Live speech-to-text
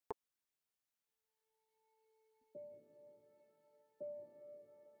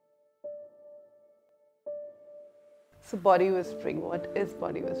So body whispering, what is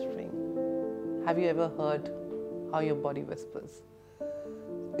body whispering? Have you ever heard how your body whispers?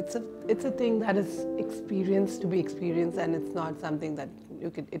 It's a thing that is experienced to be experienced, and it's not something that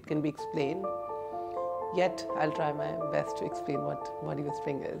it can be explained. Yet I'll try my best to explain what body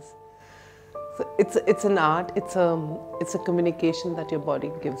whispering is. So it's an art. It's a communication that your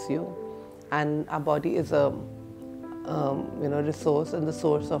body gives you, and our body is a resource and the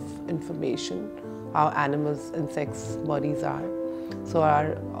source of information. How animals, insects' bodies are. So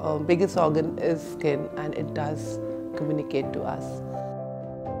our biggest organ is skin, and it does communicate to us.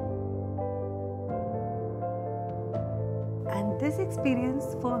 And this experience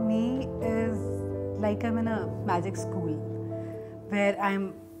for me is like I'm in a magic school where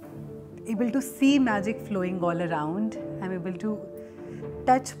I'm able to see magic flowing all around. I'm able to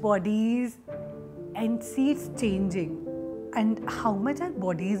touch bodies and see it's changing, and how much our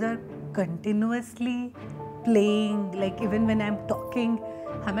bodies are continuously playing, like even when I'm talking,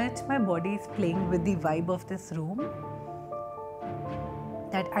 how much my body is playing with the vibe of this room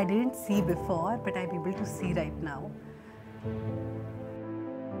that I didn't see before, but I'm able to see right now.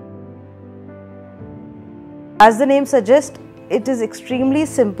 As the name suggests, it is extremely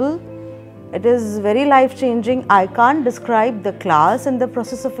simple. It is very life-changing. I can't describe the class and the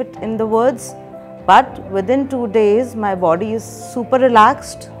process of it in the words, but within 2 days, my body is super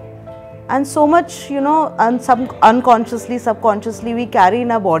relaxed. And so much, unconsciously, subconsciously, we carry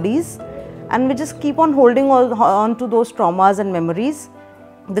in our bodies, and we just keep on holding on to those traumas and memories.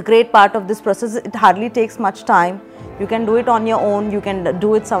 The great part of this process, it hardly takes much time. You can do it on your own, you can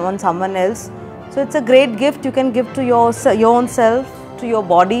do it on someone else. So it's a great gift you can give to your own self, to your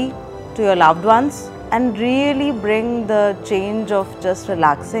body, to your loved ones, and really bring the change of just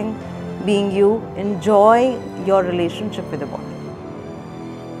relaxing, being you, enjoy your relationship with the body.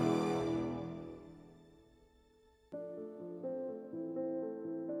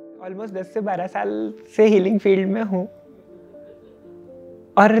 Almost 10 से 12 साल से healing field में हूँ,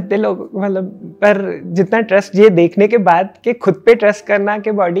 और मतलब पर जितना trust ये देखने के बाद कि खुद पे ट्रस्ट करना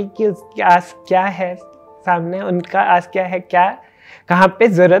कि बॉडी की उसकी आस क्या है, सामने उनका आस क्या है, क्या कहाँ पे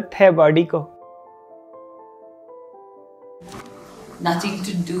जरूरत है बॉडी को. Nothing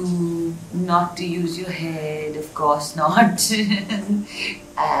to do, not to use your head, of course not.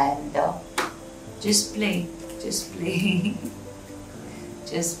 And just play, just play.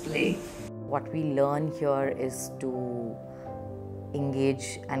 Just play. What we learn here is to engage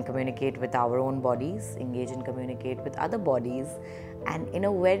and communicate with our own bodies, engage and communicate with other bodies, and in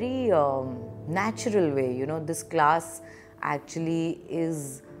a very natural way. This class actually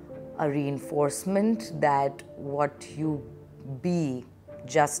is a reinforcement that what you be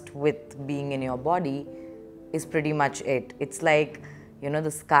just with being in your body is pretty much it. It's like, the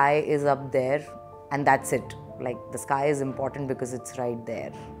sky is up there and that's it. Like, the sky is important because it's right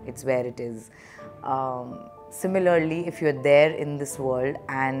there. It's where it is. Similarly, if you're there in this world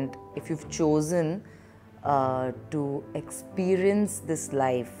and if you've chosen to experience this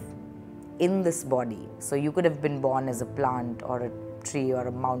life in this body, so you could have been born as a plant or a tree or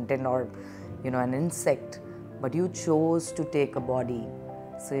a mountain or, an insect, but you chose to take a body.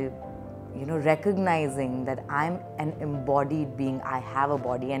 So, recognizing that I'm an embodied being, I have a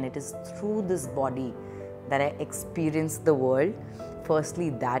body, and it is through this body that I experience the world. Firstly,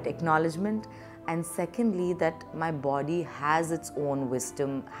 that acknowledgement, and secondly, that my body has its own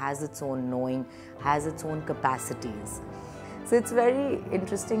wisdom, has its own knowing, has its own capacities. So it's very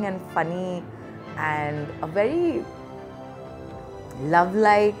interesting and funny and a very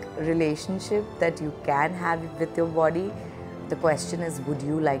love-like relationship that you can have with your body. The question is, would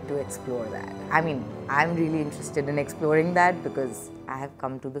you like to explore that? I mean, I'm really interested in exploring that because I have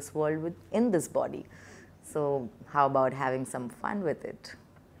come to this world in this body. So how about having some fun with it?